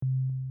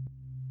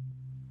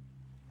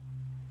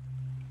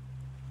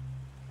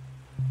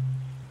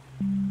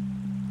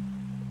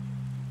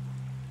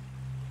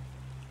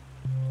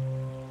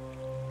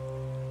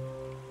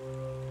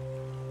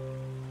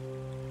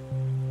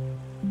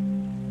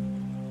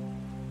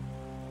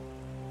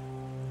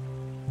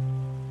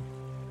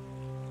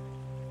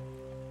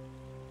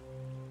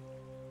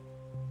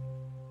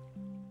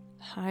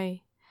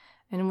Hi,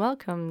 and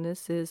welcome.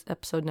 This is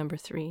episode number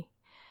 3,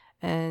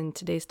 and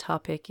today's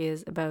topic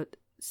is about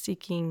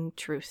seeking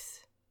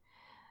truth.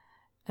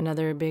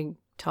 Another big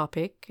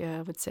topic,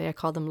 I would say I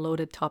call them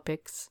loaded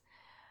topics.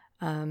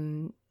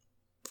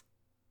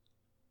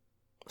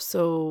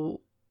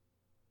 So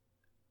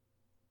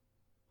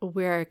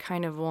where I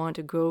kind of want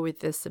to go with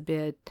this a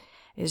bit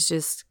is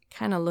just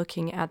kind of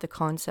looking at the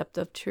concept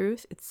of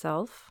truth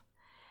itself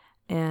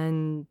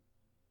and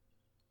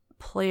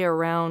play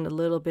around a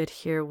little bit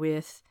here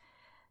with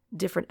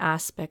different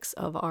aspects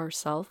of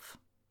ourself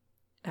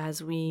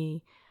as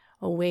we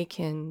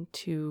awaken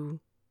to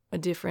a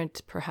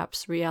different,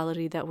 perhaps,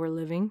 reality that we're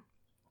living,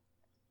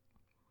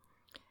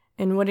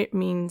 and what it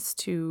means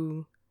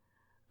to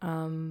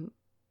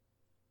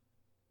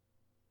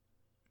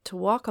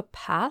walk a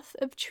path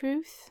of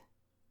truth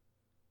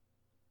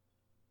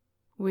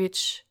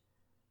which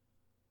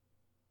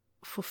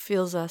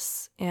fulfills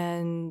us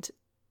and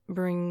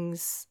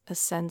brings a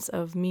sense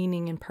of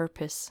meaning and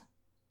purpose.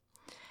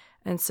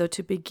 And so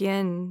to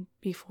begin,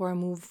 before I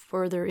move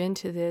further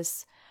into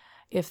this,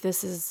 if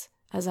this is,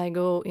 as I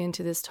go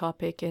into this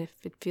topic, if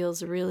it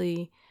feels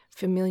really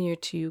familiar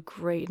to you,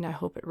 great, and I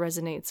hope it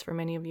resonates for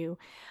many of you.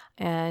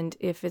 And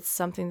if it's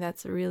something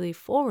that's really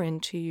foreign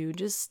to you,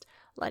 just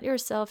let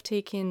yourself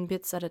take in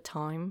bits at a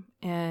time.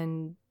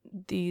 And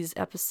these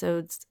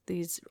episodes,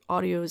 these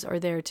audios are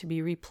there to be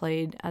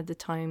replayed at the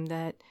time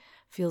that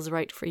feels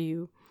right for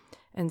you.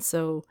 And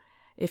so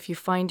if you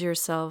find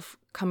yourself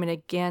coming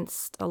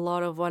against a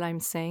lot of what I'm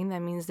saying,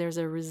 that means there's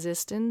a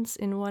resistance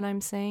in what I'm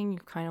saying. You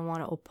kind of want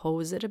to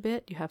oppose it a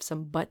bit. You have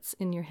some buts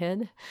in your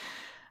head.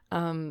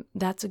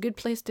 That's a good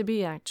place to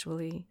be,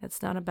 actually.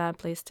 It's not a bad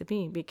place to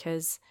be,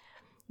 because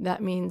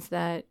that means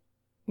that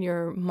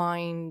your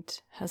mind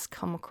has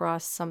come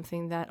across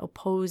something that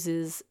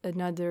opposes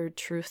another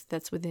truth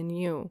that's within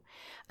you.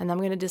 And I'm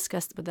going to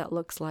discuss what that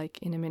looks like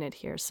in a minute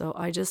here. So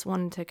I just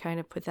wanted to kind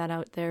of put that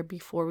out there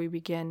before we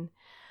begin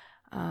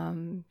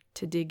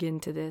to dig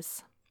into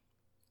this.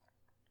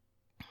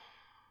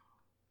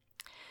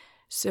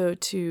 So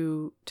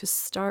to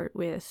start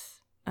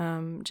with,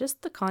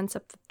 just the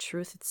concept of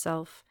truth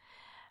itself.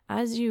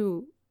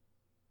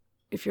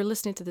 If you're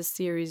listening to this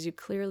series, you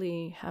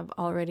clearly have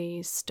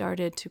already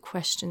started to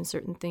question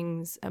certain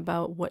things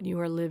about what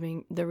you are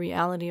living, the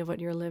reality of what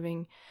you're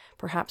living.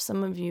 Perhaps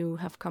some of you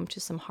have come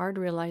to some hard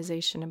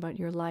realization about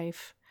your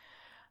life,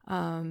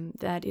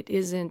 that it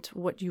isn't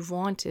what you've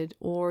wanted,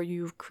 or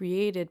you've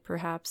created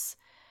perhaps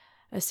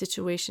a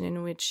situation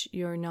in which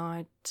you're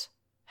not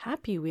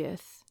happy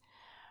with,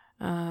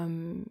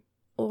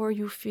 or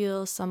you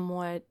feel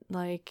somewhat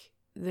like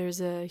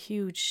there's a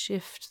huge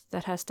shift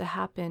that has to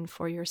happen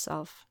for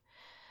yourself.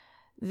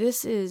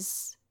 This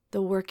is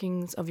the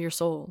workings of your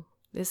soul.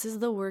 This is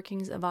the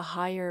workings of a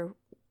higher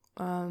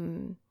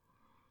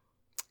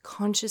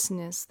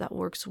consciousness that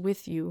works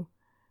with you,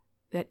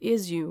 that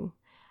is you,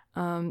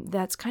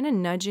 that's kind of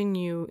nudging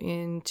you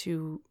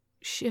into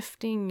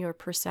shifting your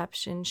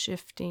perception,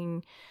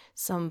 shifting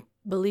some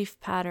belief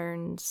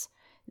patterns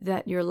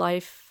that your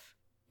life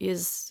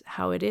is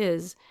how it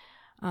is,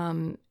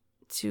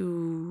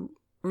 to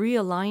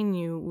realign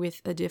you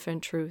with a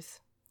different truth.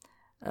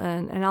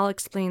 And I'll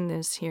explain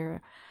this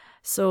here.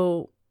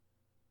 So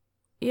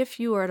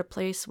if you are at a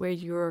place where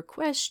you're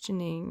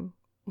questioning,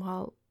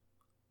 well,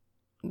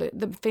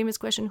 the famous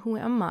question, who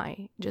am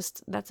I?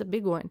 That's a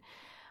big one.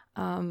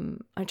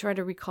 I try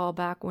to recall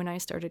back when I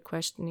started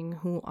questioning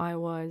who I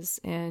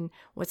was and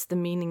what's the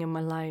meaning of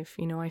my life.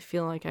 I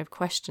feel like I've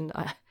questioned,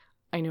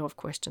 I know I've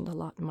questioned a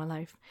lot in my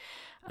life.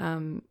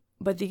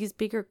 But these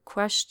bigger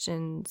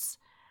questions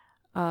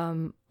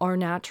are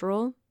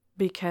natural,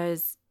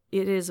 because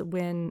it is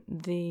when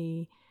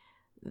the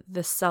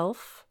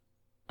self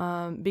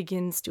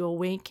begins to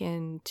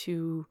awaken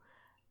to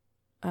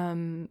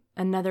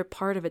another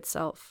part of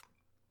itself.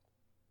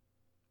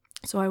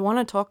 So I want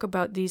to talk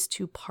about these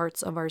two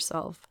parts of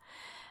ourself.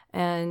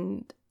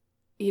 And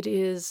it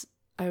is,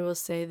 I will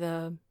say,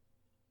 the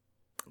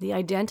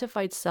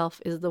identified self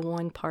is the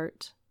one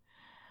part.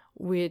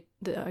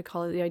 I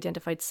call it the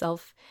identified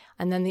self.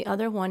 And then the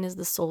other one is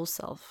the soul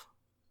self.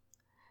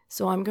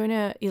 So I'm going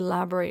to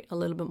elaborate a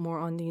little bit more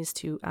on these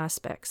two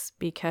aspects,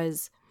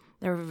 because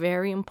they're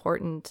very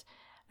important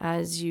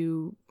as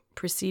you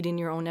proceed in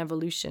your own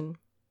evolution,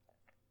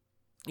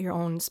 your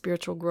own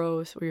spiritual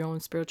growth, or your own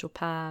spiritual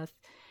path,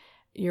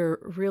 your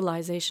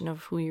realization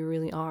of who you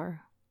really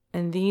are.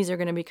 And these are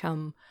going to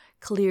become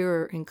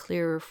clearer and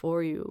clearer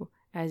for you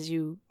as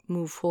you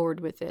move forward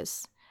with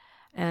this.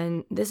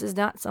 And this is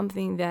not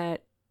something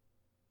that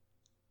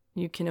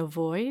you can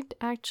avoid,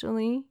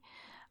 actually.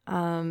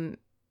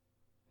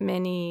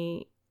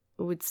 Many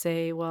would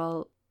say,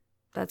 well,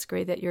 that's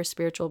great that you're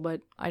spiritual,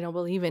 but I don't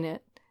believe in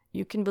it.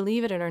 You can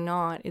believe it or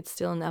not, it's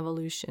still an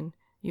evolution.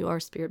 You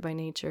are spirit by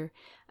nature.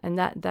 And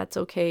that's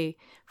okay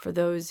for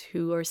those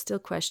who are still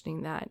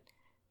questioning that.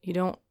 You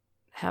don't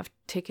have to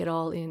take it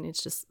all in.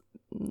 It's just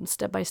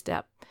step by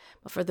step.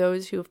 But for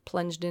those who have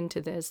plunged into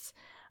this,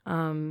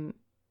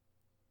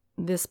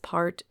 this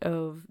part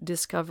of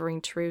discovering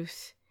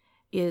truth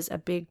is a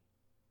big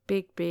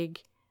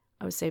big,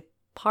 I would say,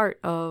 part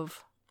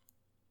of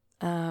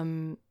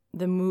the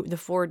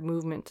forward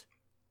movement.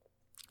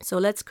 So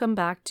let's come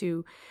back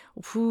to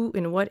who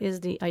and what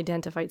is the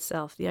identified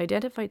self. The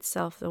identified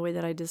self, the way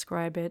that I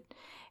describe it,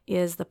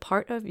 is the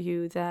part of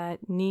you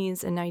that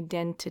needs an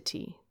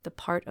identity. The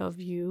part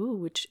of you,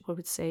 which I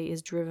would say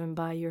is driven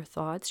by your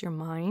thoughts, your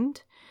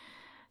mind.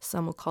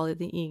 Some will call it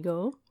the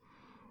ego.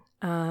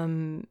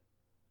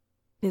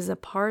 Is a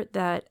part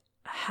that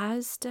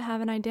has to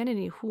have an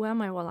identity. Who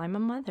am I? Well, I'm a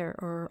mother,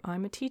 or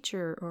I'm a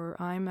teacher, or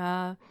I'm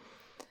a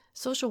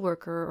social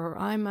worker, or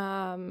I'm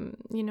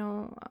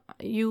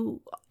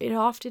it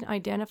often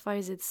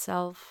identifies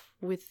itself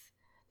with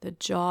the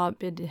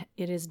job it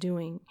is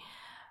doing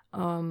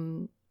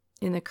in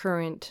the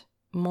current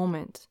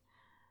moment.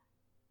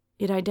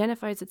 It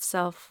identifies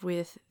itself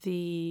with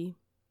the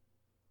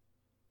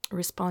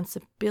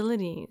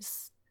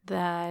responsibilities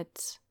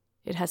that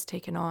it has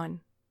taken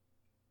on.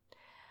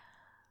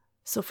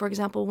 So, for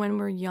example, when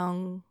we're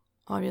young,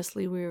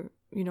 obviously we're,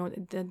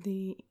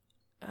 the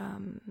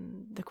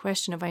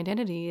question of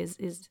identity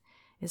is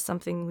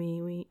something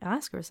we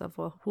ask ourselves.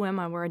 Well, who am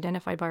I? We're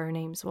identified by our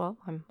names. Well,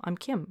 I'm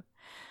Kim,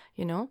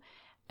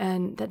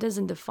 and that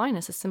doesn't define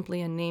us. It's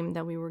simply a name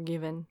that we were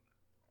given.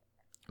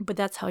 But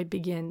that's how it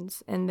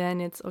begins, and then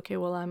it's okay.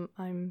 Well,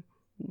 I'm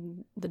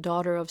the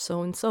daughter of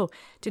so and so.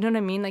 Do you know what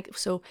I mean? Like,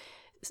 so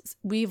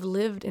we've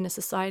lived in a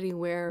society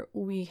where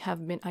we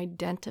have been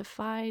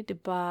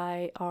identified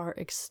by our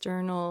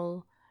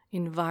external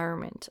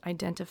environment,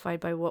 identified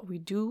by what we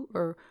do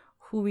or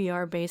who we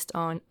are based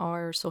on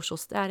our social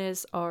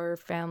status, our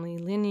family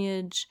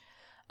lineage,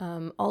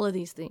 all of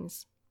these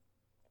things.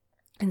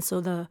 And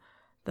so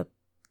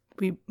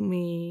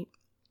we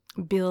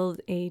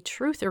build a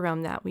truth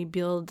around that. We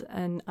build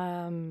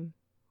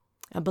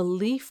a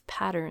belief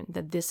pattern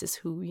that this is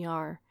who we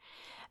are.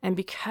 And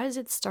because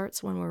it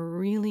starts when we're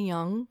really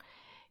young,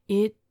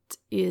 it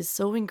is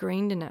so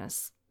ingrained in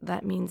us.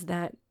 That means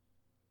that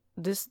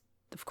this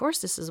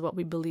is what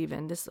we believe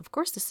in. This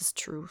is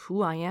true.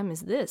 Who I am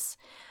is this.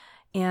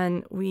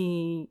 And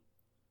we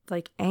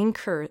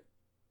anchor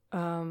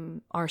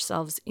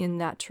ourselves in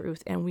that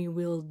truth, and we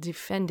will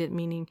defend it,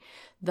 meaning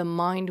the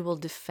mind will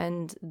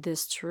defend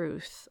this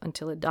truth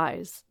until it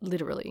dies,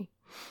 literally.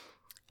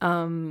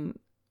 Until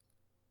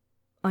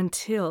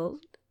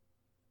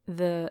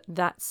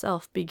that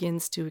self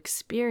begins to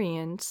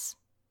experience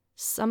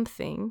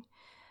something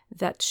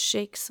that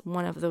shakes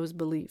one of those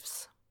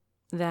beliefs,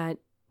 that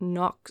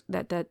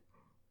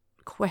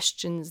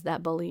questions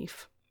that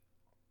belief.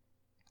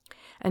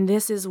 And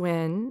this is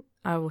when,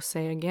 I will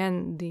say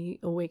again, the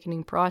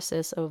awakening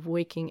process of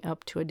waking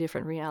up to a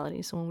different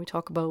reality. So when we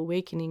talk about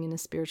awakening in the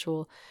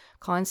spiritual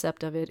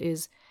concept of it,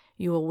 is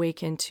you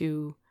awaken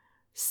to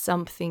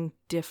something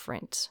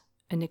different,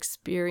 an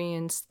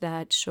experience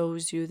that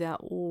shows you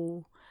that,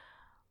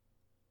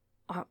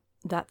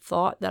 that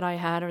thought that I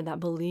had or that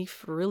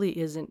belief really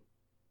isn't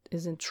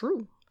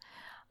true.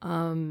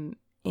 And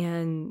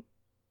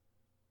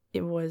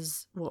it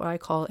was what I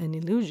call an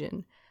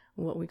illusion.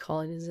 What we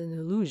call it is an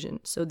illusion.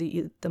 So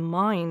the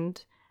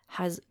mind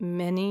has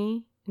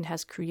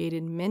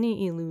created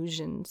many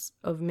illusions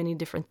of many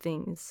different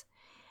things.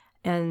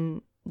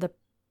 And the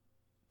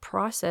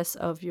process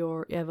of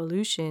your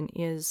evolution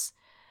is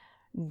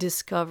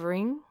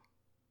discovering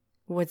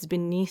what's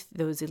beneath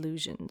those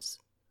illusions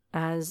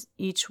as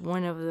each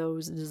one of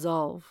those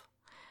dissolve.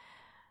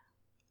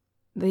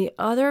 The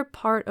other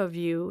part of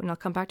you, and I'll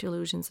come back to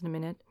illusions in a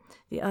minute,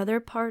 the other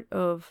part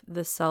of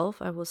the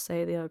self, I will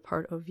say the other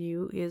part of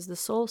you is the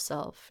soul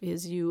self,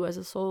 is you as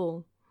a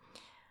soul.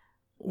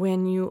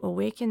 When you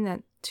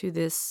awaken to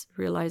this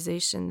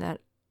realization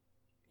that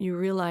you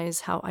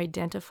realize how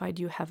identified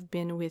you have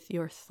been with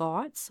your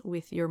thoughts,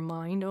 with your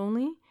mind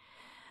only,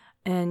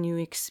 and you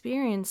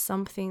experience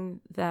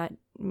something that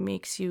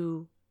makes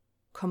you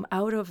come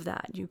out of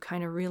that, you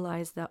kind of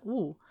realize that,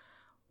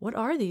 what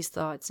are these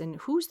thoughts, and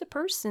who's the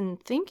person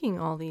thinking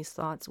all these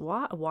thoughts?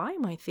 Why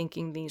am I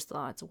thinking these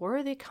thoughts? Where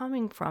are they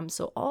coming from?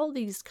 So all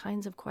these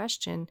kinds of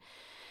questions,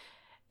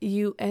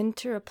 you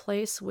enter a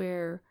place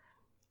where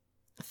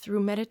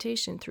through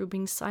meditation, through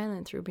being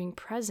silent, through being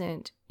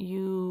present,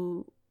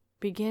 you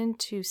begin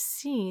to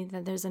see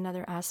that there's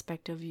another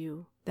aspect of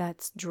you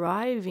that's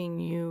driving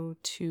you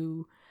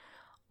to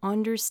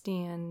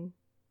understand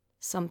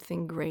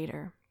something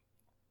greater.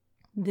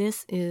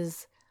 This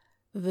is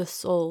the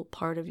soul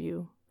part of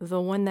you,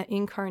 the one that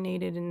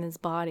incarnated in this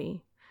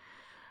body.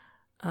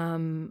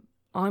 I'm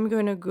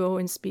going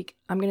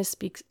to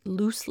speak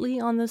loosely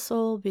on the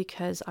soul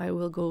because I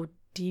will go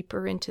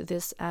deeper into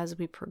this as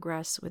we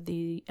progress with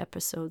the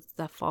episodes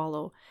that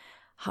follow.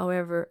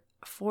 However,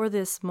 for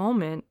this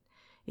moment,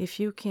 if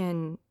you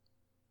can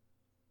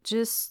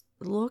just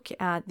look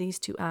at these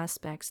two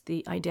aspects,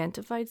 the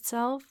identified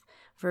self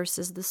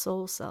versus the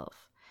soul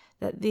self,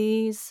 that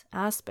these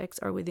aspects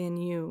are within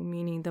you,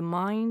 meaning the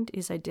mind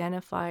is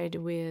identified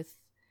with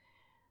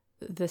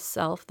the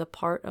self, the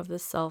part of the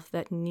self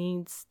that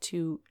needs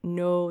to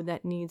know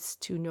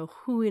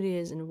who it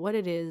is and what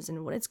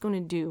it's going to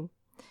do.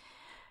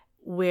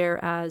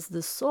 whereas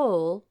the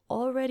soul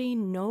already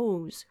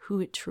knows who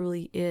it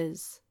truly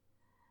is.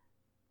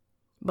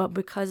 But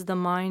because the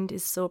mind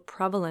is so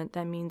prevalent,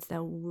 that means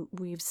that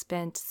we've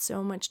spent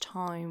so much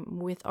time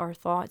with our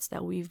thoughts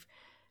that we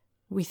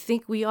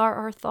think we are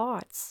our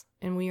thoughts,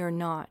 and we are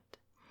not.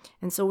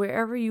 And so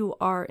wherever you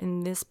are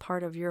in this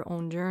part of your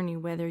own journey,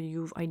 whether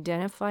you've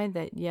identified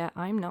that, yeah,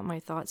 I'm not my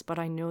thoughts, but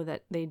I know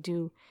that they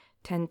do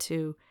tend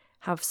to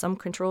have some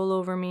control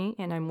over me,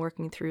 and I'm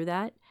working through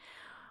that.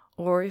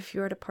 Or if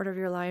you're at a part of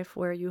your life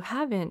where you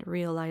haven't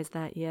realized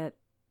that yet,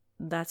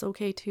 that's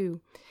okay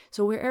too.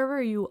 So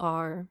wherever you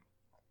are,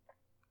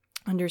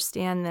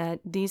 understand that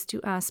these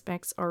two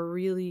aspects are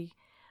really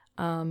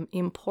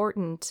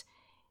important,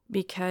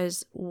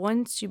 because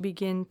once you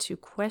begin to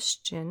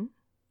question,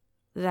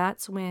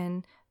 that's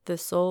when the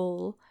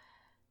soul,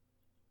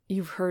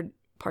 you've heard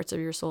parts of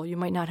your soul, you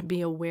might not be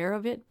aware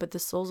of it, but the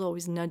soul's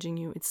always nudging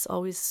you. It's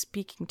always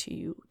speaking to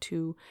you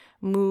to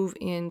move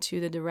into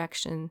the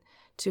direction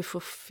to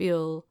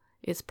fulfill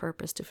its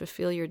purpose, to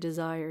fulfill your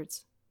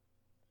desires,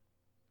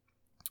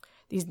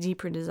 these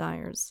deeper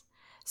desires.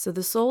 So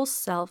the soul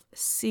self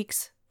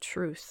seeks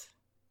truth.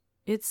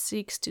 It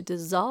seeks to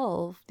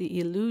dissolve the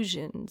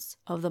illusions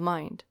of the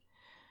mind,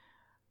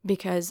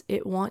 because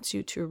it wants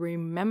you to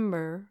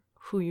remember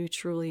who you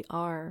truly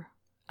are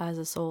as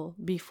a soul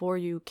before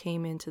you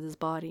came into this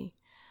body.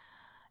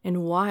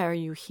 And why are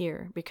you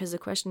here? Because the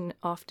question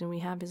often we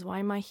have is, why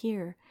am I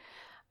here?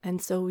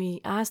 And so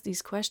we ask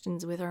these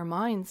questions with our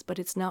minds, but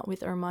it's not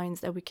with our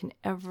minds that we can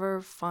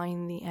ever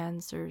find the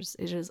answers.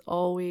 It is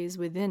always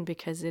within,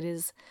 because it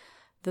is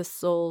the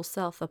soul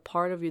self, the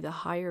part of you, the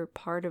higher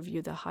part of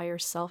you, the higher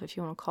self, if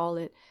you want to call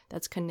it,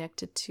 that's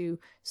connected to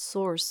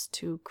source,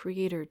 to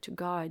creator, to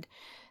God,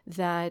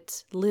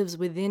 that lives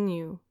within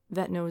you,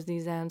 that knows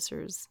these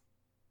answers.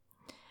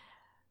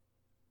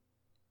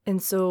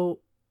 And so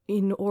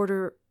in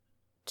order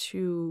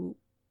to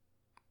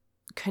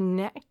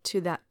connect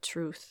to that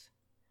truth,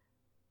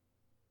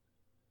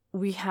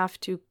 we have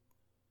to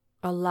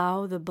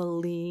allow the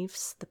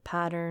beliefs, the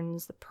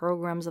patterns, the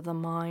programs of the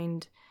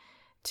mind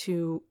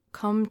to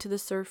come to the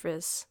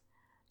surface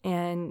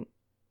and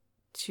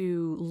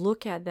to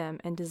look at them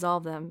and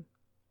dissolve them.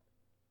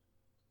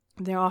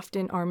 There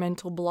often are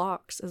mental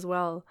blocks as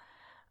well.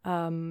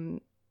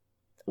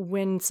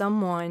 When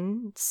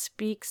someone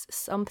speaks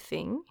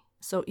something,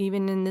 so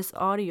even in this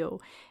audio,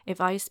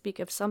 if I speak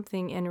of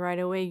something and right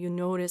away you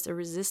notice a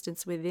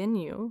resistance within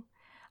you,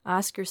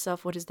 ask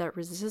yourself, what is that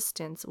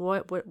resistance?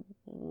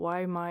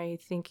 Why am I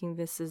thinking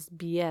this is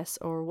BS?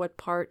 Or what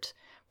part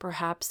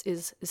perhaps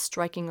is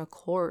striking a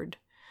chord?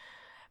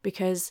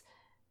 Because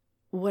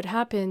what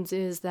happens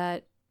is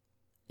that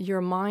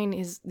your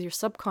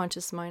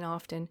subconscious mind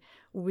often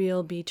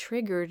will be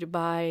triggered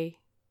by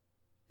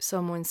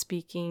someone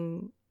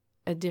speaking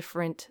a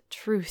different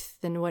truth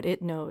than what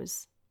it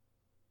knows.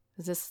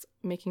 Is this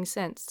making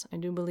sense? I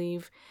do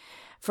believe,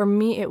 for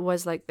me, it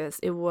was like this.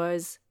 It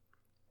was,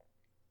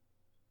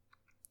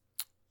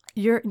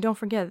 don't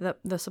forget that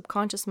the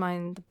subconscious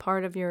mind, the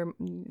part of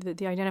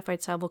the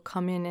identified self will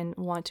come in and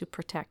want to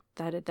protect.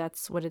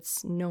 That's what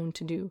it's known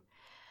to do.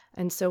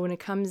 And so when it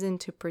comes in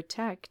to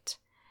protect,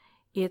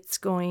 it's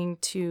going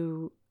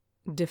to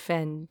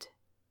defend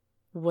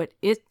what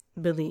it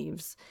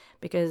believes,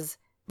 because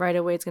right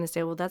away it's going to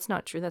say, well, that's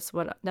not true. That's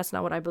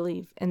not what I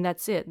believe. And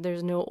that's it.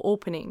 There's no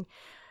opening.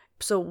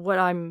 So what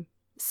I'm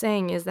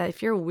saying is that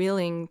if you're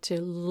willing to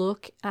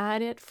look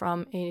at it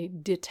from a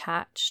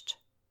detached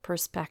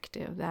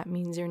perspective, that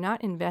means you're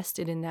not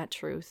invested in that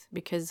truth,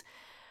 because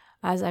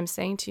as I'm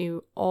saying to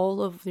you,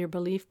 all of your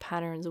belief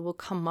patterns will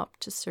come up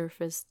to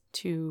surface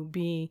to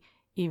be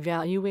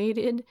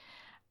evaluated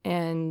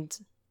and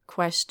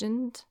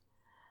questioned,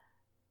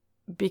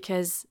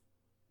 because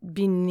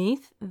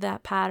beneath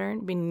that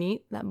pattern,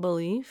 beneath that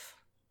belief,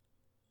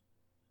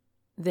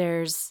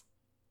 there's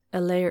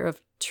a layer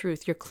of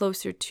truth. You're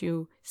closer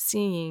to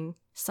seeing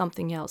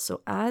something else.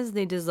 So as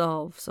they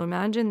dissolve, so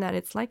imagine that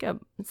it's like a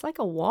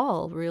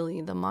wall,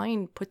 really. The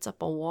mind puts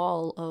up a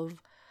wall of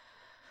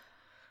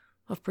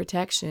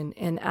protection,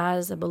 and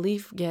as a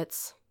belief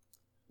gets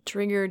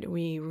triggered,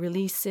 we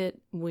release it,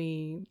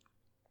 we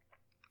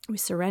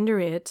surrender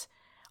it.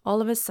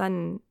 All of a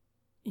sudden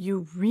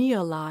you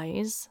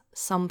realize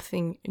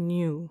something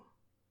new.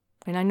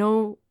 And I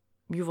know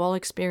you've all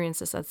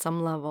experienced this at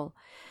some level.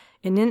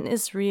 And in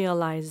this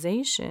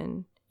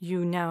realization,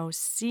 you now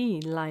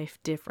see life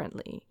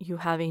differently. You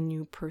have a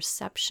new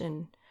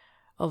perception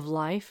of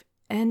life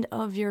and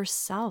of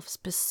yourself,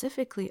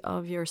 specifically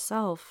of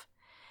yourself.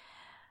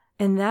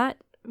 And that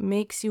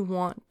makes you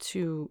want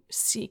to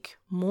seek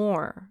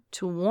more,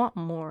 to want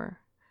more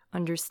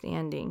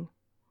understanding.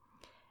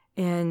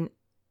 And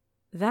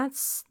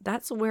that's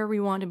where we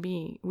want to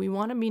be. We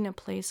want to be in a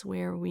place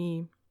where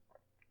we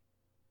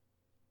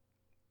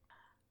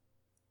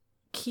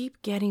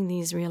keep getting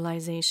these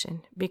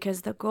realization,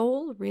 because the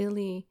goal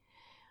really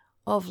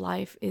of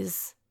life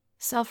is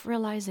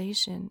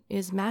self-realization,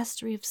 is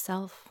mastery of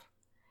self,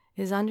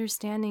 is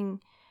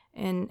understanding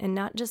and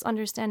not just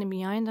understanding,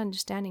 beyond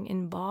understanding,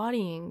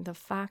 embodying the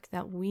fact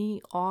that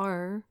we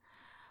are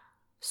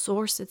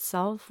Source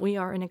itself. We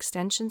are an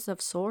extensions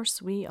of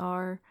Source. We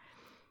are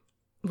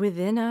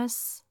within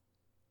us.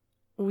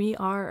 We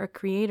are a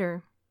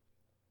creator.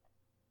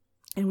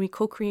 And we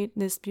co-create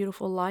this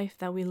beautiful life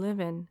that we live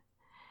in.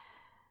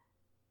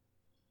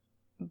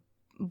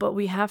 But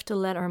we have to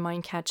let our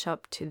mind catch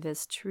up to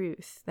this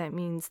truth. That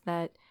means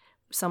that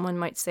someone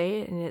might say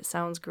it and it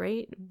sounds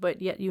great,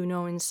 but yet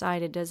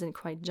inside it doesn't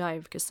quite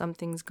jive because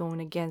something's going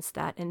against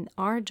that. And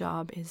our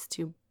job is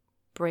to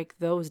break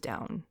those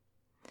down.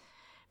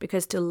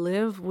 Because to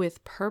live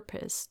with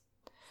purpose,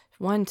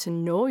 one, to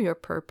know your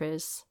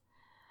purpose,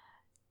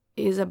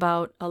 is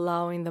about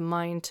allowing the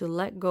mind to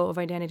let go of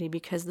identity,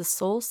 because the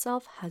soul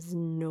self has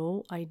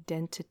no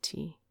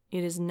identity.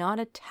 It is not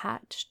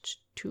attached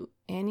to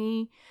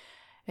any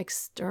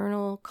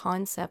external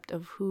concept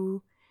of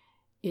who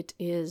it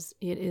is.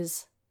 It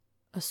is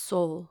a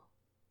soul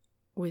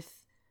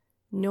with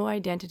no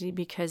identity,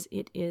 because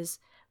it is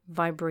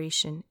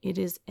vibration. It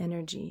is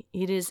energy.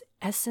 It is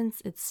essence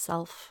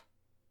itself.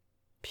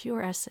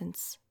 Pure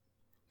essence.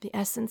 The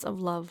essence of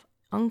love.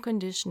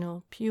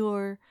 Unconditional,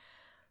 pure,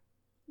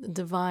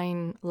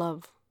 divine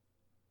love.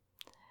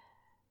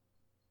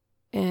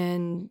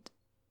 And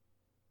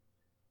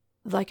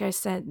like I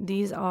said,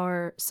 these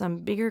are some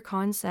bigger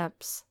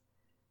concepts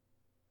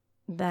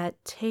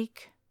that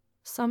take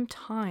some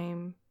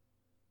time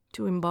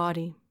to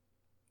embody.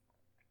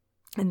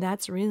 And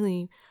that's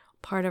really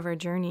part of our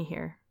journey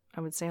here.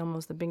 I would say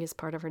almost the biggest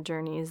part of our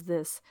journey is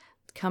this,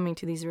 coming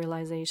to these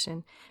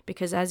realization.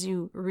 Because as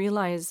you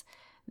realize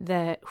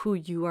that who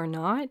you are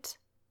not,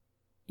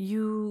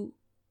 you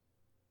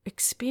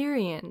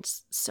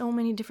experience so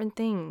many different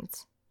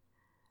things.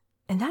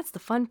 And that's the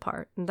fun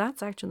part. And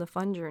that's actually the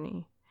fun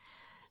journey.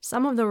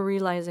 Some of the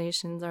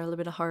realizations are a little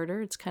bit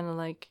harder. It's kind of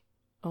like,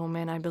 oh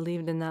man, I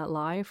believed in that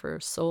lie for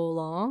so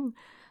long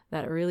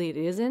that really it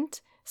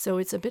isn't. So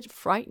it's a bit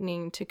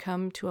frightening to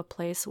come to a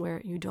place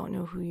where you don't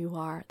know who you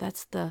are.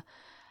 That's a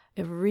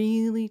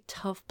really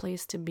tough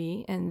place to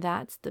be. And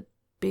that's the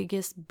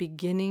biggest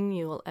beginning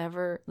you will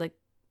ever, like,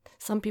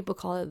 some people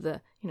call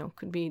it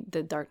could be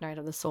the dark night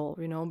of the soul,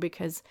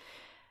 because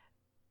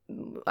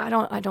I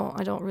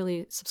don't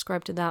really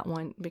subscribe to that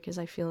one, because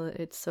I feel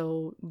it's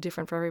so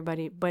different for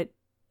everybody. But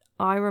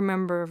I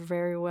remember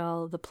very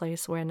well the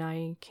place when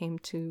I came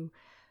to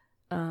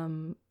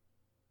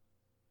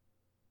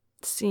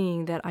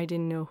seeing that I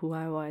didn't know who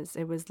I was.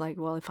 It was like,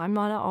 well, if I'm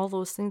not all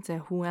those things, then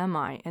who am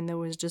I? And there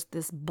was just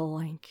this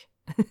blank.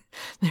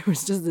 There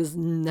was just this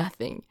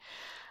nothing.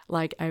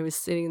 Like I was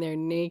sitting there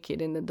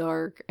naked in the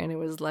dark, and it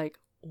was like,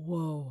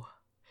 whoa.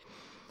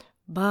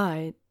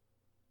 But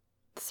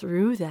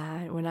through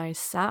that, when I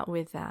sat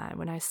with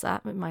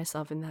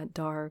myself in that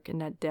dark, in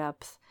that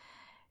depth,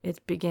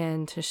 it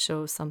began to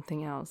show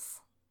something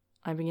else.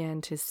 I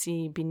began to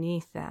see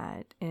beneath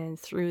that and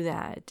through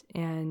that,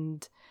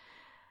 and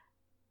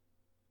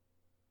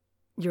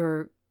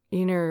your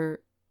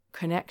inner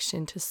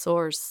connection to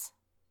Source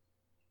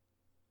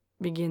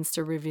begins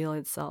to reveal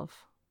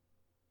itself.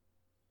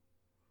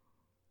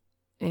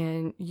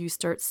 And you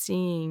start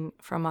seeing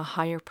from a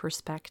higher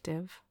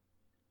perspective.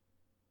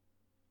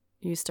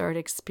 You start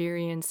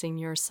experiencing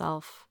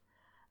yourself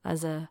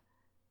as a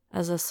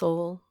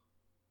soul,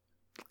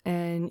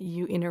 and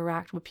you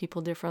interact with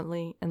people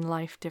differently and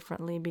life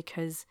differently,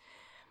 because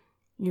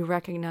you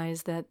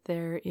recognize that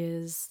there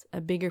is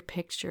a bigger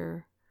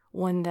picture,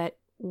 one that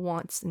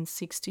wants and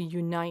seeks to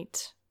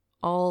unite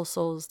all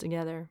souls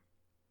together.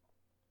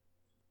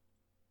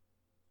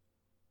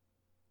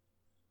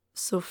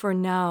 So for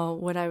now,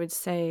 what I would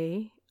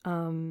say,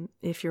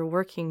 if you're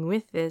working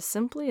with this,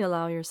 simply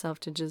allow yourself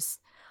to just,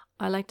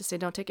 I like to say,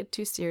 don't take it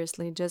too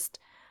seriously, just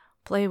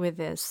play with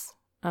this.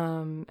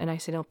 And I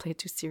say don't play it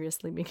too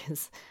seriously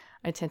because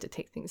I tend to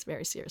take things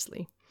very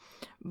seriously.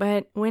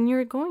 But when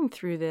you're going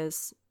through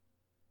this,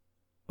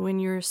 when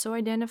you're so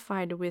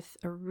identified with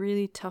a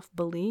really tough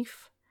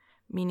belief,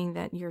 meaning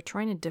that you're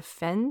trying to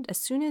defend, as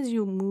soon as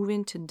you move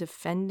into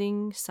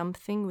defending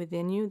something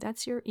within you,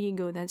 that's your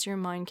ego, that's your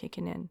mind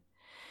kicking in.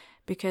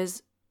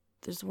 Because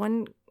there's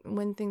one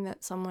thing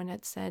that someone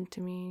had said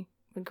to me,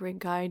 a great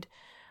guide,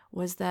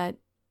 was that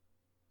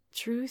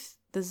truth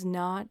does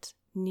not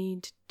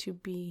need to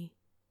be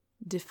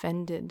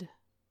defended.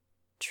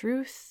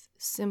 Truth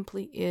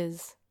simply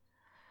is.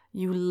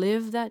 You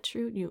live that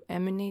truth, you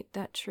emanate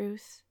that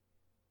truth,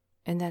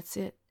 and that's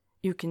it.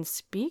 You can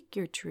speak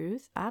your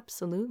truth,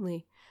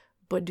 absolutely,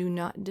 but do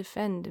not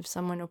defend. If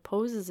someone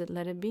opposes it,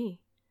 let it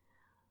be.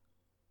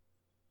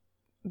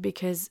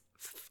 Because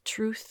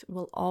truth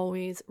will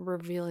always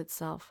reveal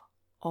itself,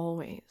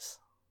 always.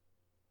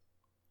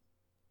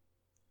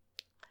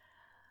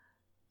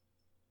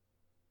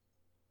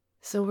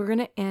 So we're going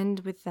to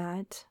end with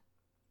that.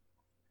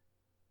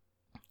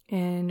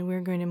 And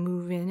we're going to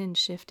move in and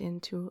shift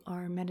into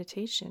our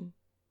meditation.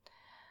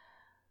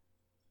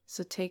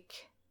 So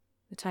take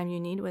the time you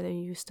need, whether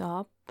you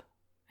stop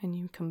and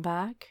you come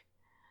back.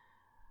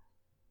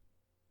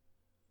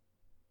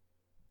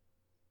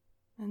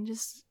 And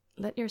just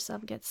let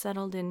yourself get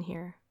settled in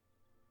here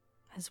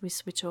as we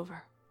switch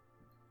over.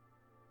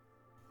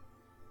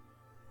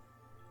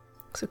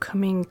 So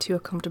coming to a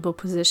comfortable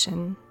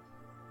position,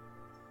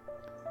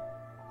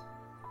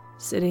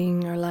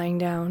 sitting or lying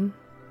down,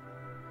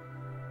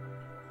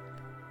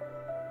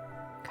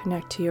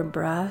 connect to your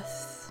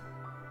breath.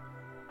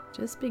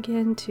 Just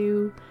begin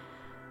to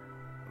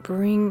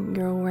bring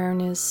your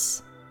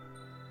awareness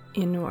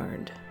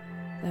inward.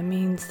 That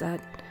means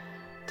that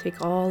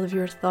take all of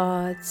your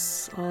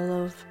thoughts,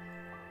 all of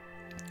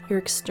your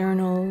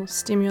external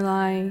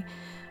stimuli,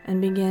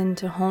 and begin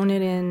to hone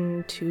it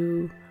in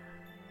to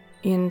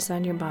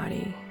inside your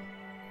body,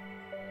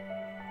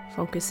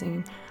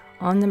 focusing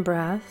on the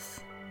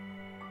breath,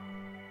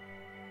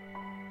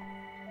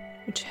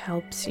 which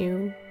helps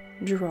you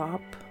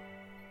drop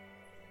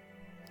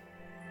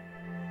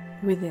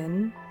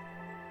within.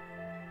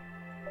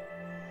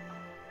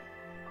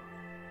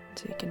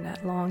 Taking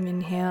that long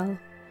inhale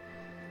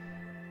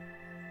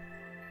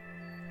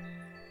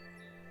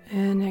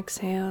and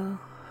exhale.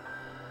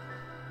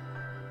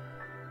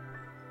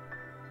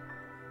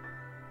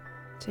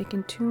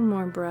 Taking 2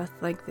 more breaths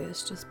like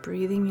this, just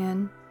breathing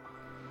in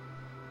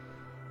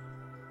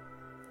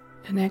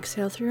and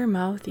exhale through your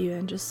mouth,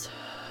 even just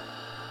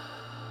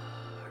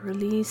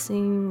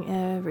releasing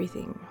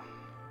everything.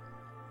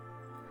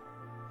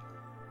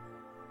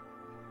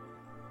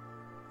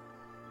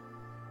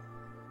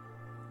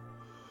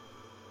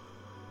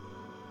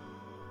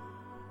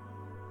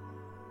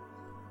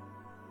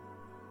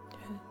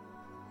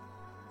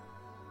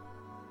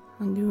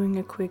 I'm doing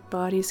a quick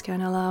body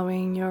scan,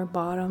 allowing your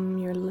bottom,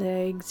 your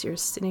legs, your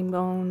sitting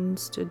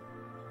bones to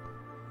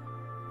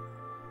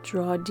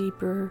draw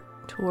deeper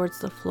towards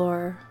the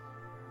floor,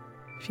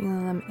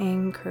 feeling them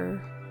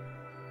anchor,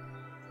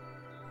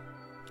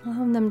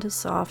 allowing them to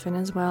soften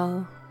as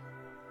well.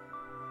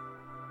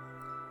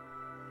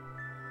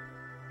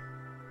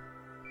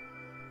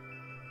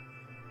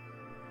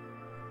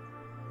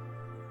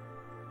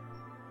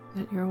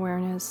 Let your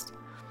awareness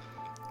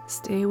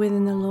stay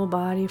within the low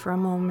body for a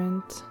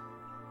moment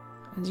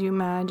as you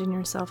imagine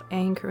yourself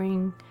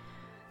anchoring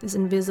this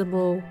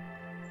invisible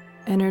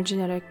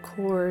energetic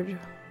cord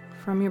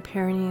from your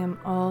perineum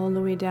all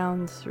the way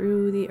down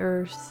through the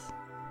earth,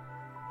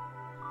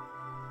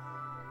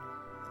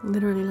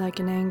 literally like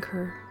an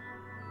anchor.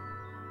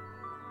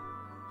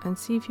 And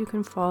see if you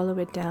can follow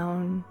it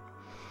down.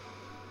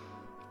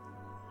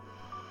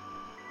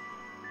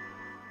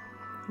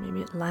 Maybe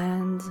it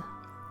lands.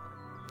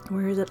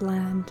 Where does it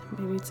land?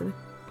 Maybe it's a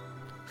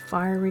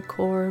fiery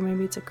core,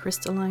 maybe it's a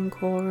crystalline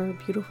core, a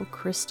beautiful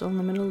crystal in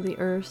the middle of the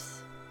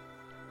earth.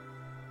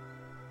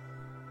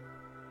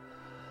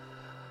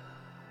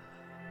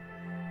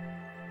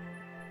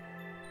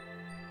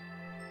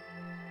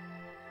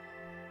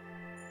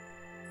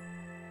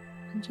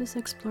 And just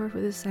explore for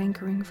this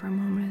anchoring for a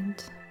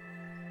moment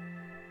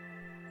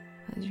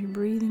as you're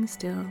breathing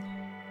still.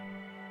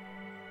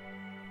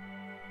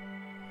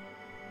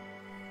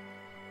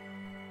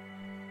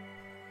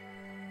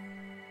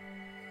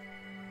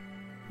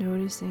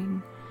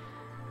 Noticing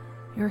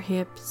your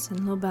hips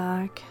and low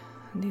back,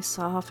 and they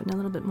soften a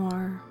little bit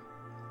more.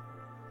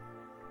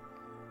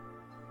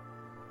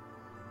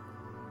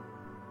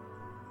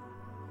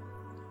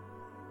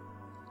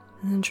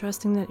 And then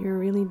trusting that you're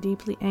really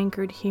deeply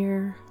anchored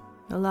here,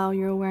 allow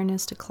your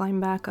awareness to climb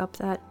back up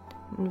that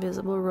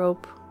invisible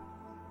rope.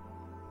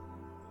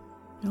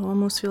 You'll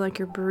almost feel like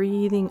you're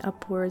breathing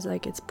upwards,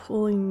 like it's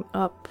pulling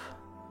up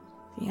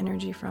the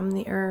energy from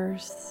the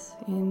earth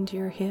into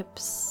your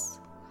hips.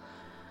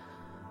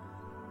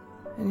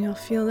 And you'll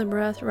feel the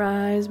breath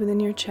rise within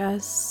your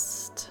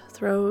chest,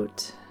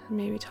 throat,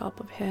 maybe top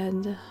of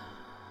head.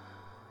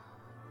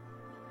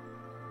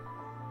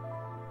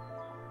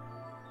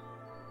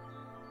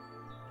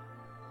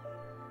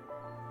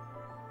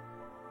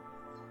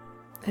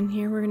 And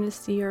here we're going to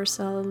see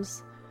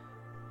ourselves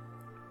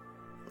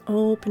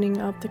opening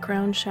up the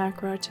crown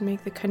chakra to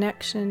make the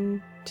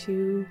connection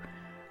to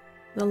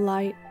the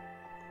light,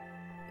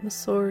 the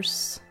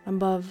source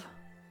above,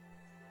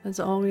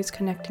 that's always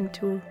connecting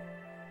to.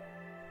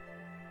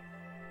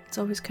 It's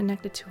always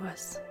connected to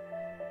us.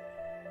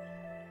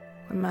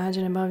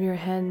 Imagine above your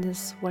head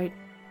this white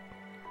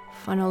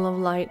funnel of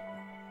light.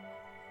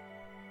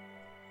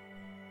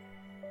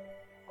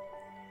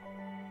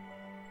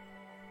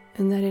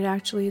 And that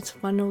it's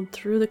funneled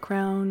through the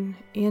crown,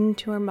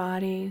 into our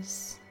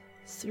bodies,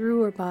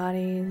 through our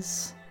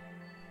bodies,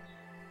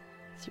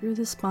 through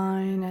the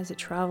spine as it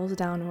travels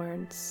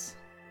downwards.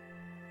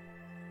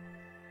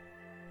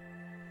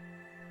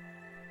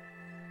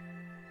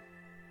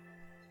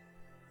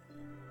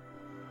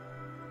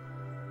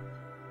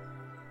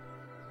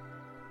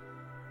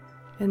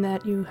 And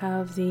that you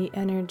have the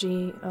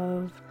energy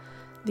of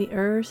the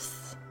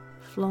earth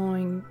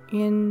flowing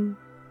in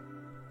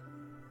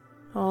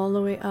all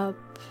the way up,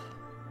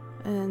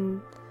 and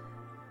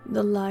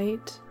the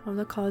light of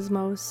the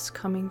cosmos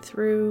coming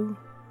through,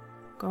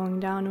 going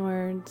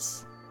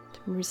downwards to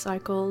be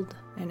recycled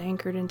and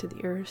anchored into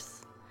the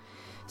earth.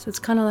 So it's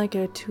kind of like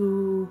a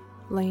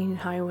 2-lane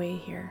highway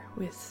here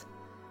with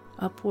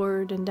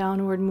upward and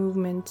downward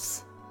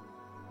movements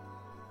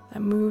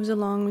that moves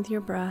along with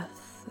your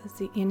breath as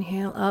the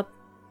inhale up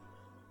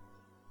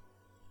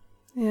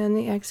and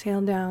the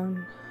exhale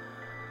down.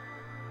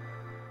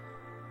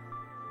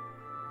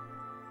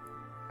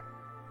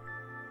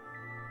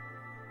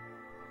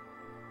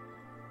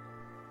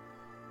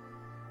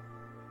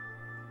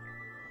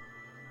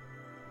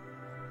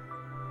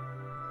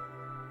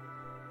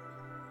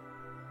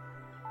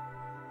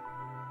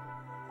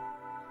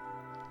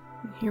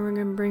 Here we're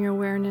going to bring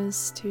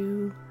awareness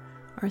to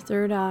our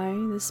third eye,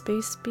 the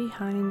space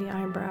behind the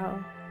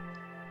eyebrow.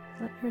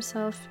 Let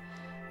yourself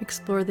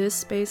explore this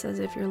space as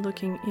if you're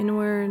looking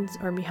inwards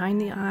or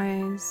behind the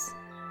eyes.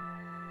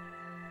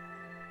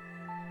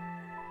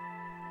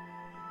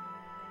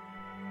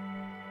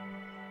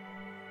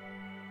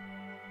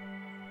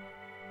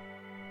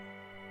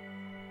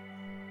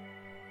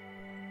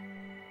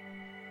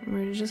 And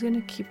we're just going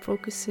to keep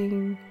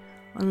focusing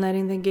on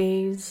letting the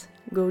gaze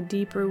go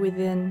deeper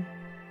within.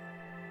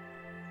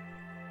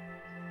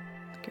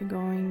 You're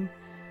going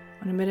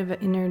on a bit of an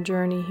inner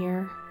journey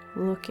here,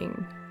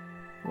 looking,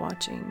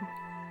 watching.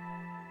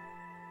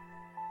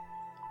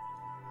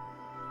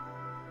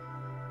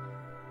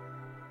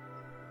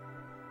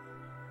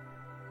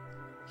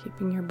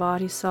 Keeping your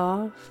body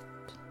soft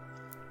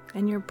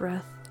and your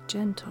breath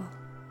gentle.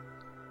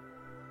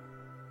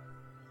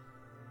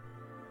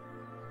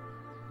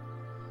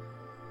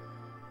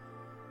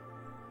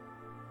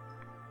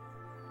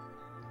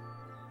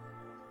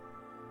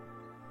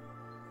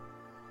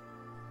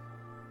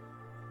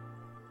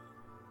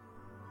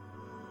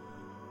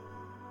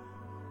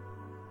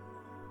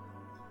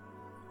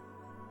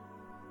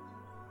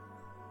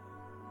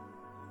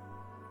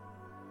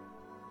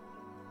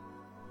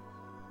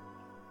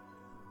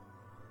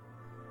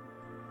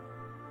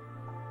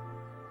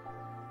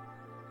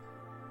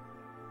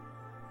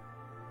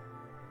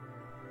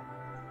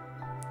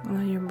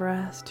 Allow your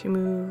breath to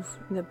move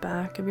the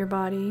back of your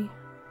body,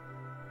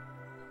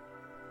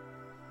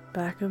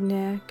 back of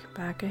neck,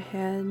 back of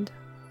head.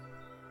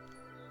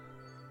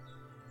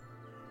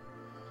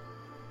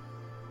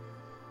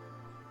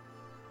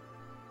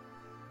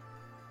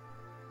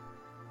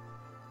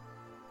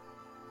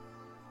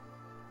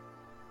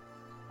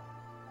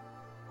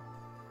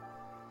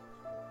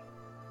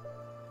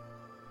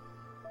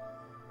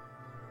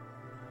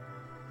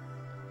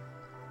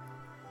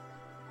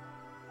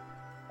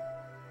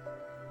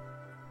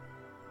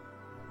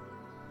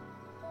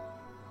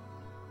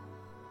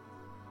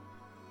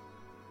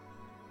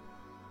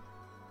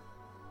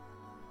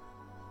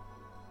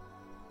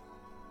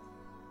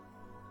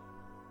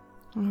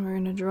 And we're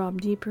going to drop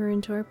deeper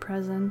into our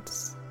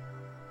presence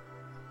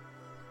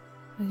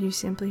as you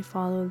simply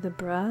follow the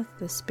breath,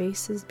 the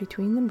spaces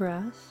between the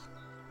breath.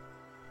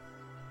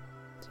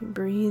 So you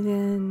breathe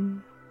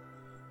in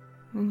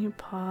and you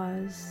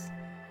pause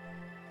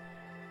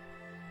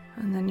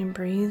and then you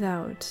breathe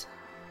out.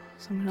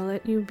 So I'm going to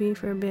let you be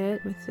for a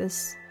bit with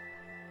this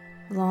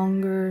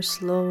longer,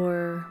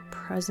 slower,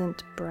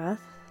 present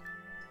breath,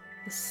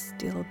 this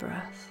still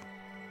breath.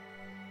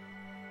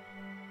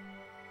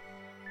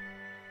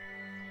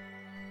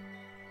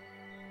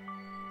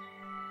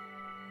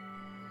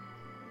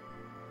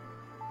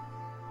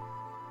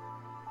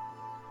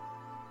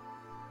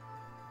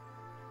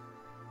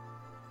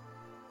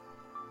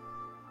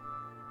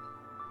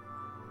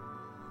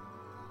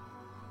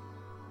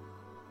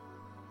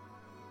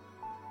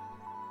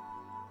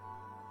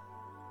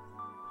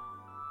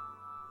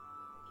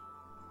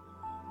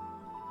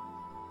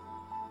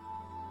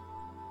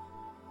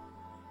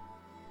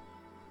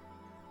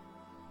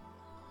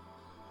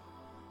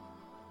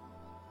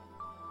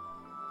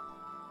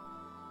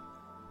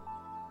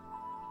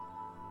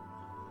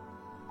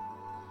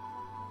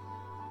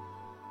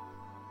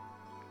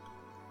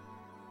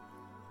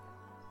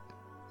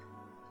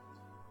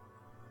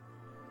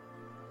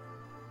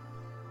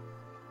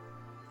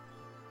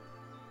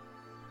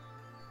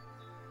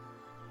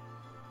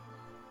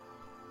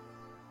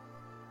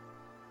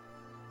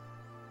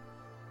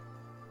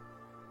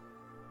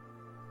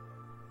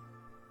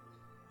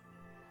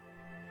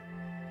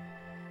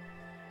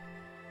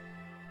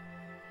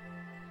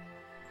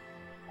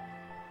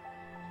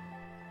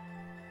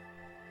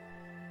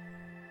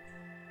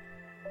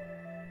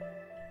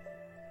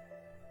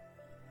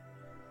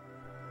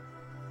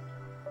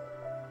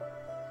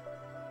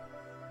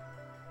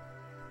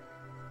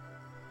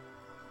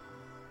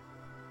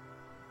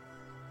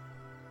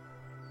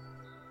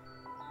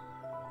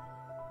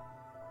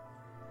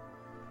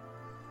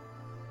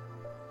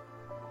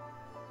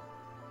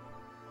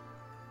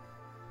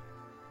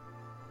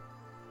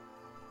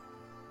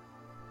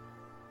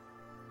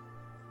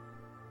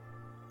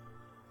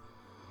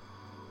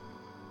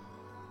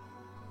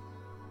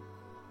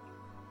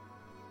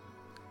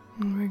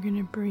 And we're going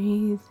to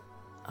breathe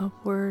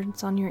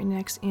upwards on your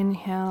next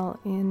inhale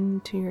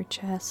into your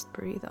chest.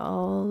 Breathe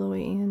all the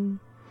way in.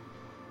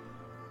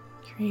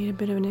 Create a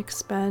bit of an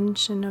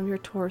expansion of your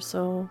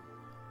torso.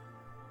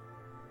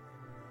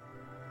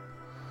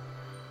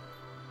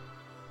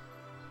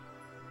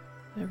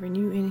 Every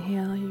new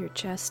inhale, your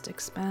chest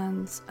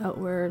expands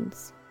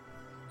outwards.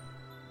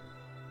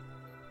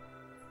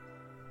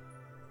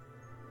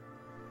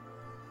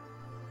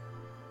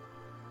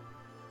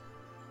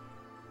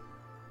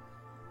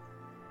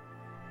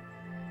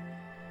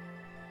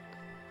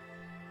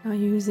 Now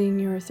using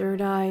your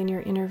third eye and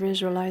your inner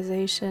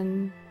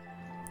visualization,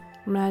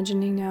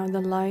 imagining now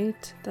the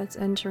light that's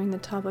entering the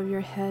top of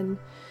your head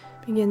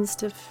begins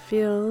to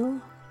fill,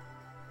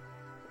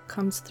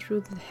 comes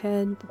through the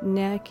head,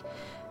 neck,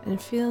 and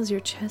fills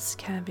your chest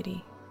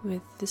cavity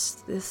with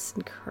this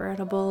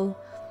incredible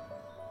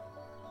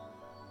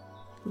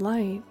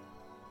light.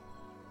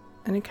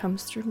 And it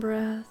comes through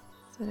breath,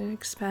 and it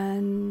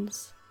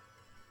expands.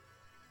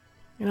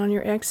 And on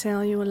your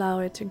exhale, you allow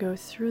it to go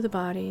through the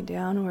body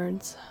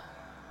downwards.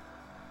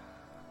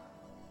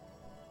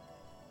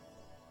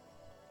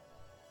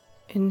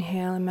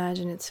 Inhale,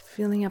 imagine it's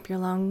filling up your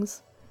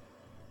lungs,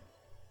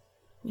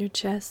 your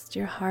chest,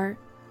 your heart.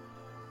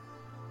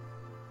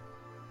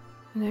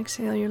 And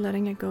exhale, you're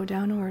letting it go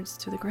downwards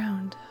to the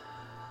ground.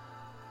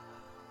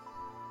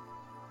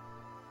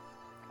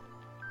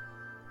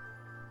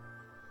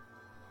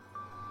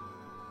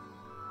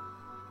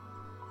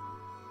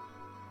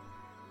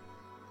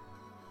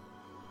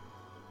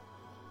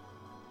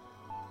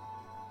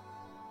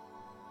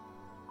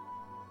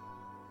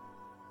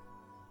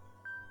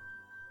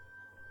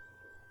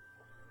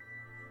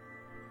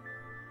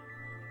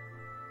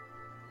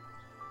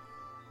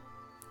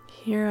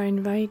 Here I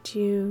invite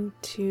you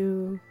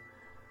to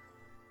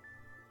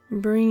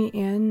bring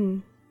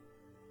in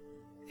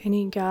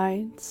any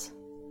guides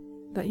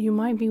that you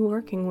might be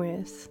working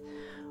with,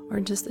 or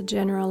just a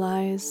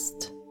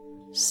generalized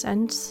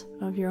sense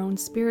of your own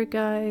spirit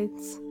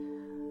guides.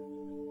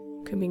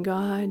 Could be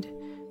God,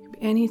 could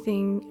be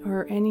anything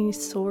or any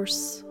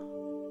source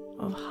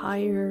of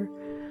higher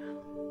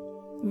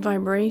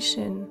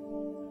vibration.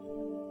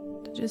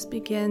 To just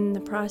begin the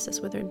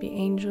process, whether it be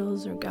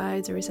angels or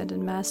guides or ascended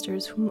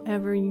masters,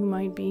 whomever you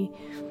might be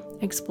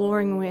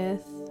exploring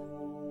with,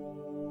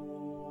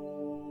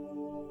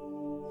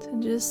 to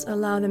just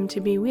allow them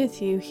to be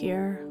with you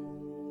here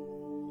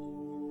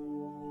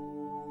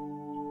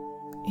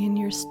in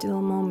your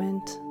still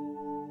moment.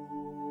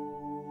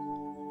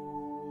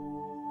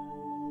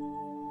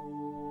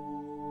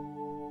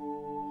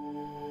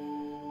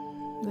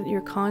 That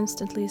you're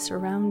constantly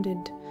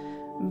surrounded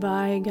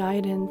by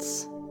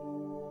guidance,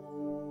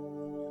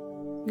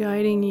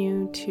 guiding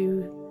you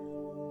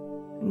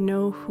to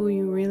know who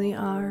you really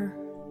are,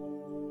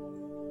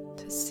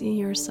 to see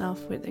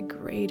yourself with a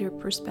greater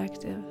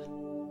perspective.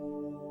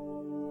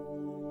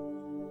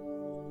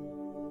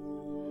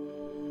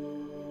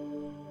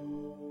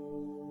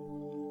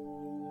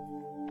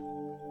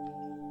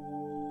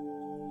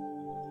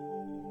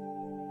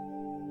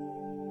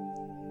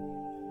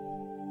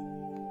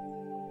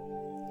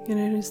 And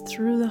it is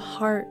through the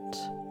heart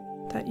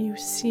that you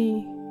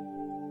see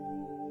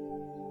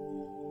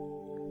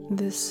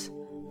this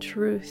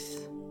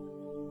truth.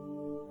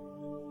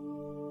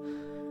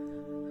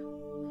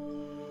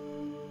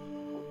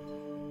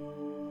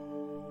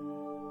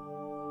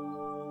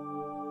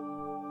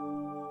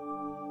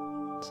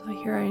 So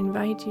here I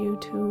invite you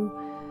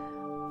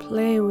to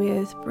play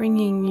with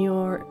bringing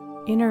your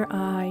inner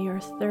eye, your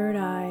third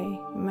eye,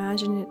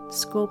 imagine it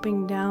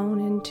scoping down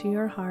into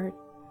your heart.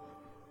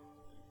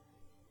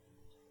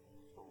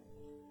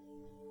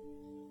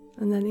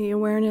 And then the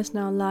awareness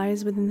now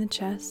lies within the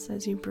chest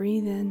as you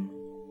breathe in.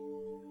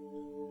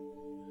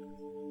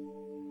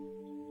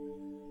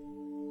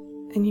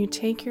 And you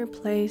take your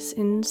place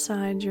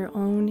inside your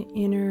own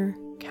inner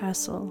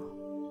castle.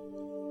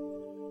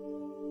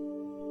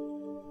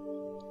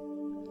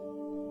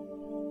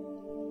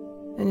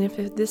 And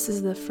if this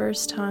is the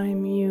first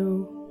time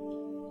you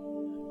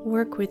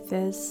work with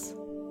this,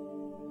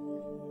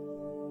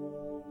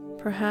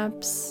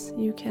 perhaps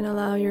you can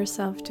allow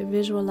yourself to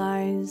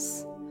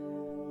visualize,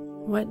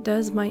 what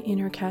does my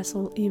inner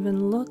castle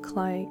even look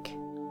like?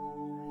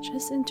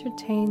 Just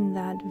entertain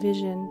that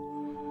vision.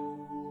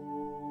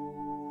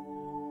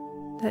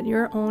 That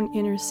your own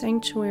inner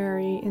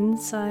sanctuary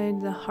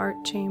inside the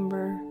heart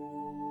chamber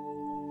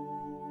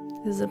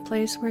is a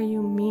place where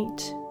you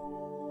meet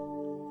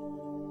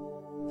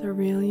the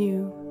real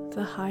you,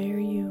 the higher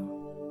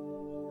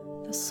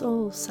you, the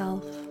soul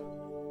self.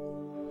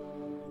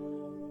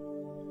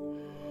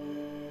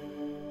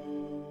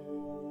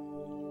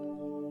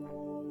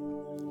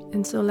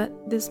 And so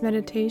let this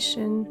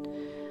meditation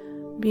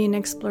be an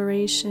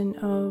exploration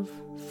of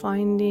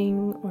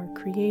finding or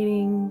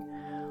creating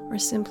or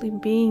simply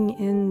being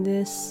in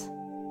this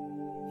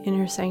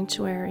inner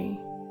sanctuary.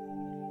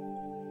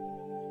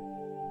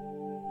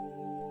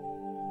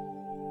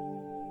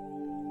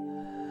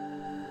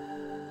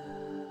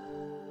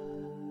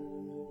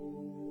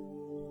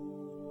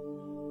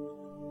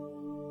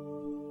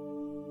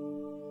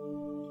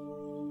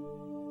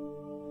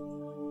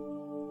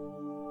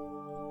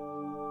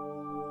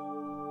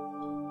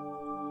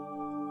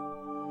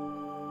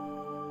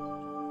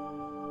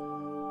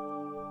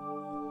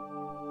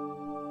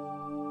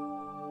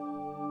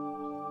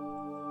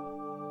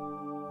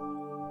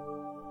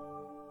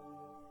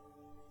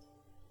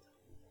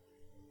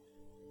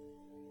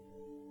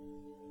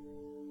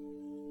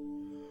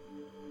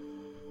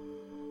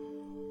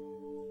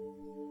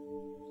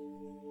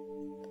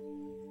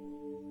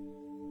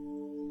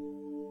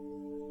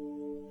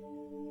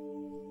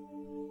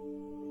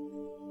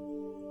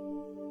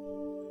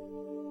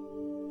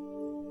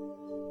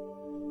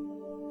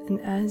 And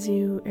as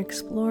you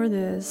explore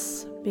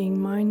this, being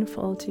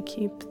mindful to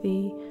keep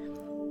the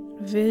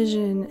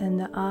vision and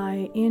the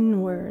eye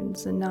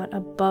inwards and not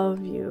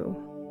above you,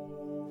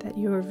 that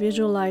you are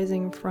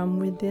visualizing from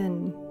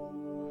within.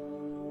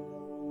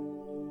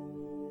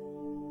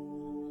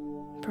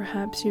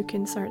 Perhaps you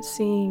can start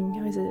seeing,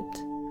 is it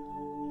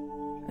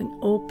an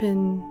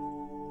open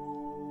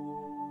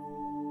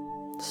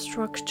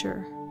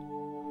structure?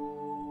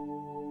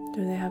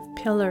 Do they have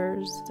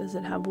pillars? Does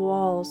it have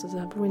walls? Does it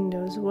have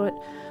windows? What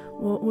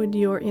would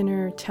your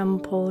inner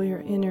temple, your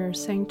inner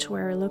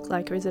sanctuary look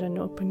like? Or is it an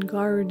open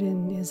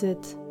garden? Is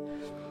it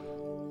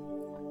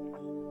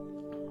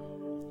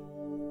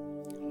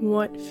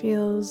what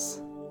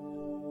feels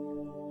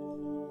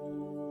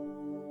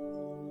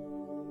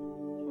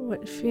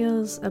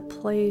a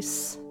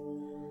place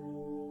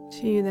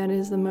to you that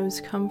is the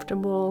most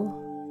comfortable,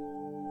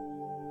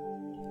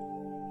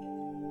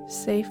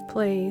 safe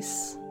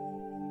place,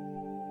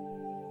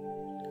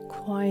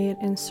 quiet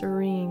and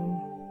serene?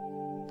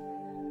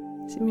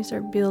 So let me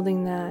start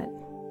building that.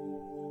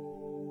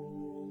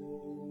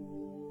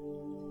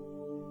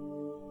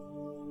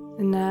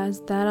 And as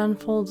that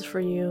unfolds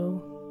for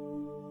you,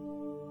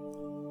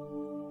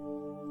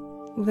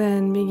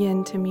 then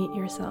begin to meet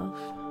yourself.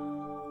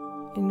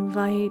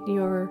 Invite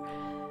your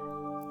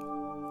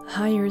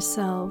higher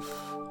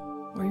self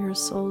or your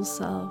soul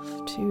self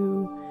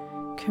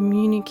to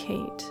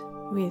communicate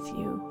with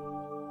you.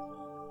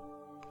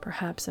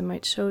 Perhaps it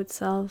might show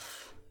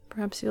itself,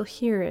 perhaps you'll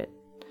hear it.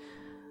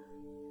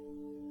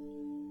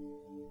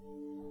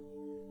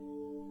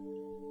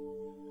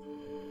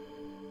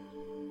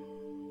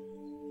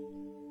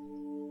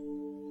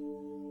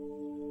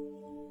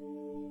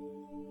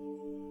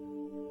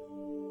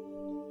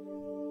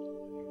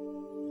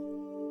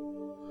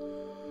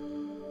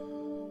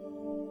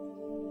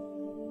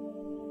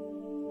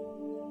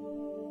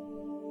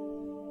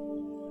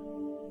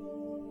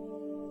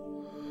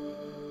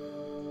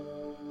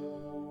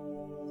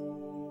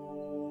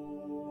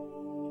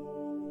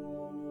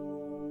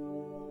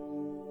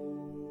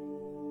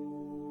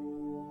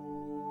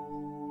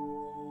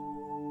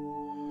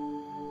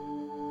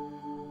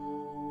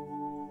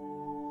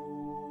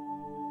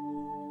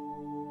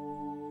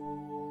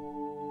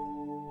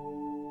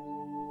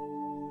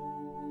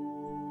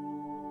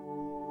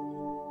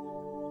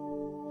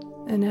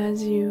 And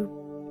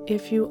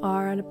if you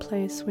are at a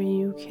place where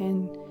you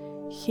can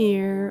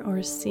hear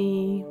or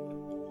see,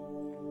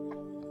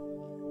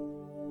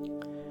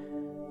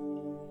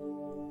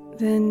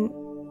 then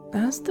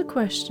ask the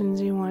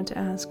questions you want to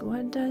ask.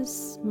 What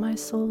does my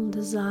soul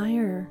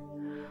desire?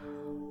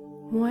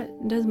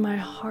 What does my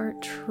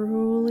heart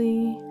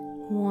truly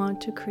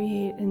want to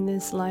create in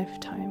this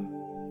lifetime?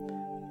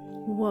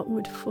 What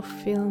would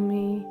fulfill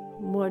me?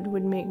 What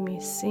would make me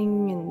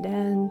sing and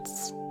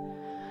dance?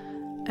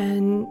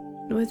 And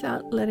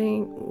without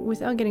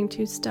getting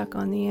too stuck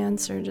on the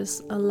answer,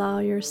 just allow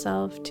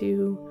yourself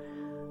to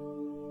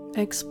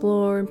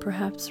explore and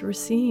perhaps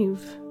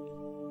receive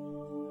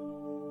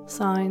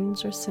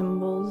signs or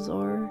symbols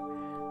or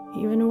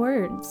even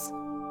words.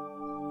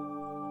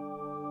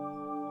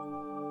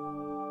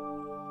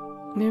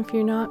 And if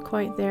you're not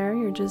quite there,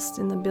 you're just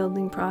in the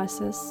building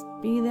process,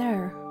 be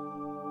there.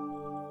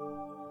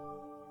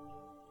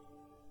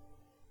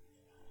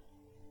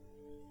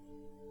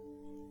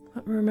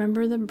 But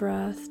remember the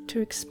breath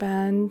to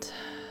expand.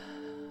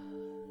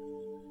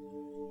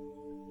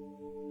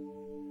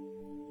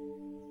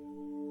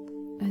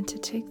 And to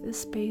take the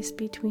space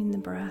between the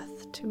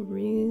breath to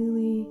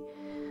really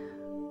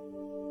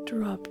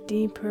drop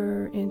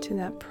deeper into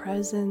that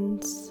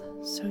presence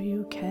so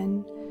you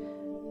can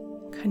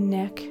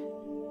connect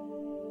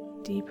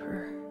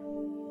deeper.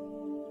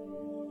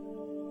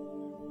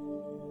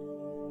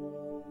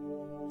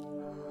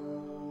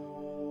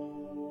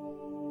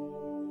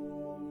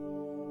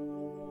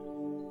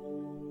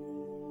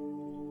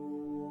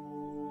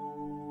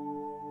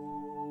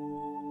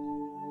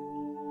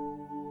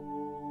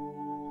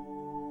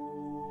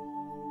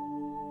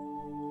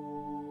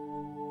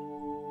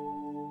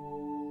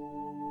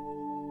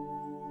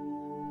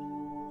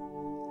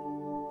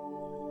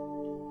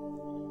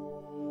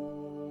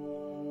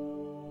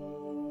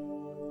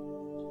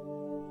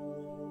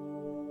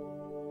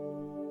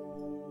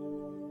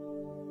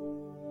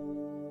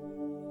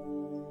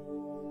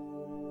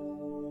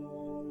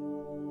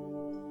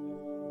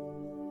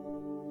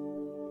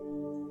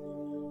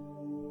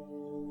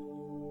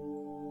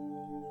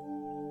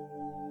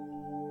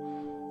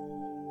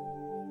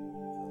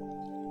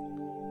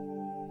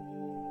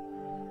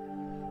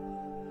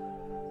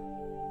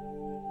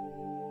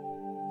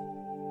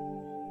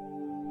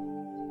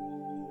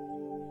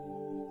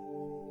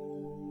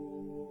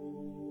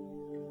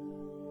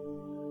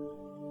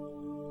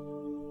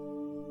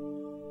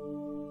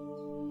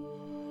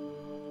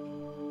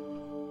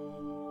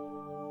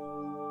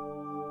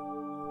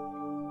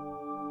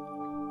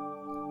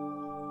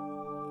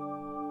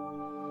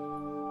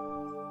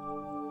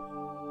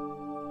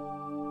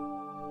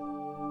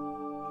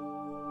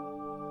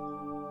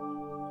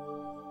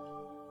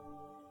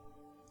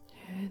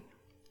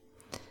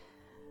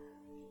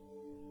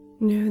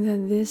 Know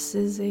that this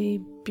is a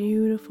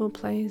beautiful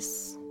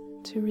place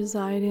to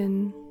reside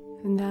in,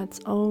 and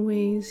that's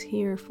always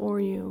here for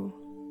you.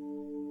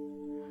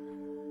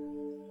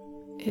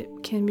 It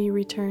can be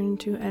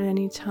returned to at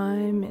any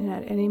time and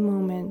at any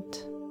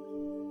moment.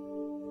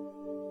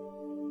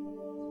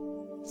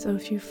 So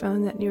if you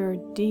found that you're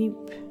deep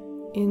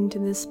into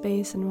this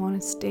space and want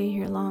to stay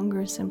here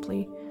longer,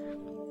 simply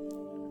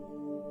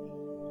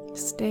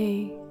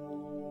stay.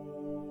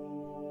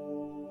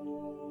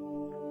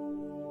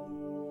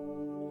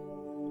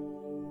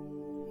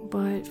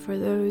 But for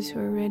those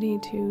who are ready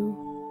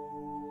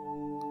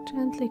to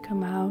gently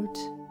come out,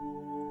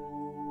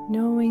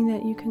 knowing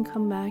that you can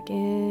come back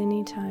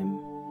anytime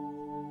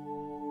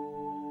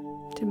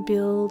to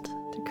build,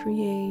 to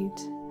create,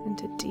 and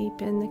to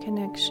deepen the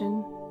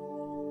connection,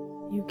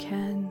 you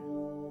can.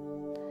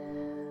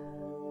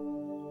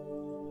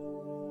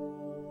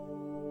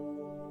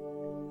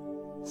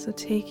 So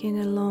take in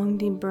a long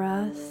deep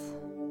breath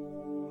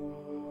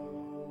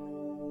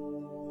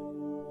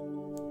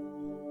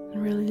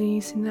and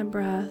releasing that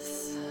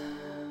breath.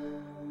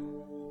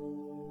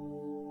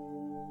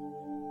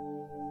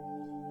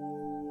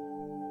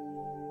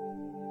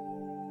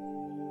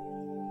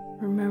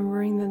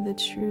 Remembering that the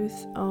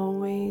truth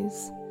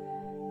always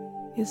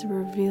is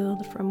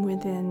revealed from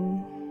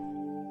within.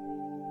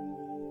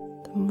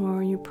 The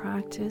more you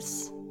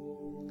practice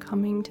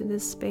coming to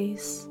this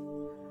space,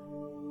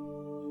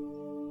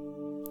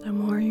 the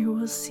more you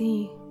will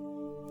see,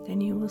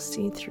 and you will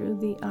see through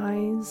the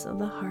eyes of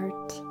the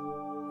heart,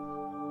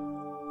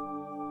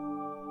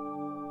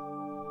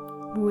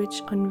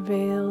 which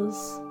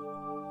unveils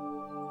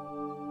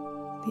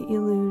the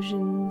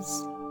illusions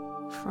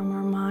from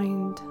our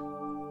mind.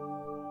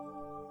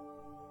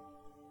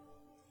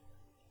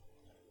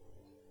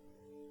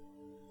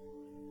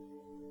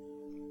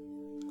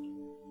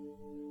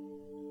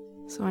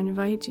 So I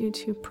invite you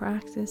to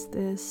practice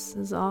this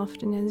as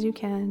often as you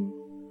can.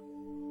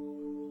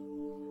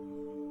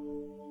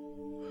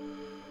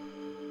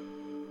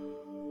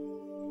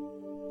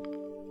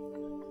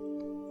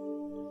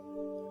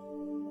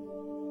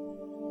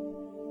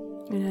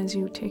 And as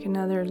you take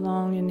another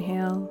long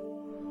inhale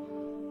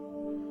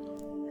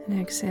and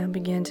exhale,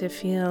 begin to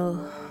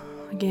feel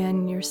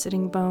again your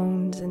sitting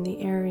bones and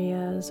the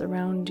areas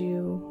around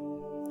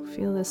you.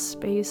 Feel the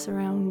space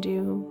around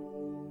you.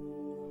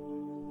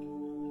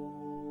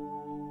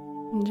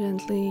 And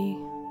gently,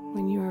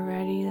 when you are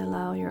ready,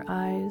 allow your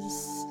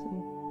eyes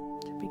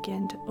to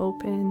begin to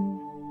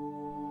open.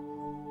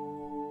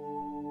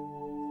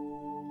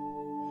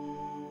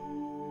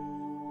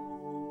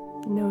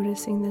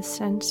 Noticing the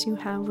sense you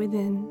have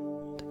within,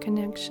 the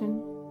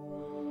connection,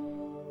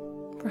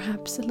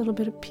 perhaps a little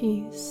bit of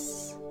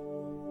peace.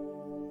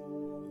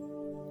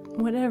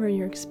 Whatever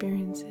your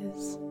experience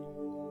is,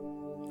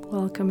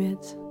 welcome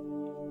it.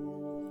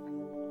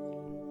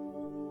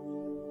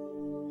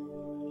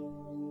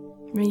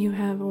 May you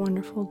have a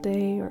wonderful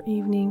day or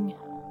evening.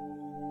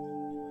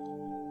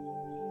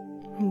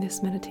 And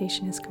this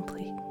meditation is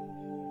complete.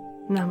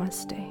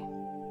 Namaste.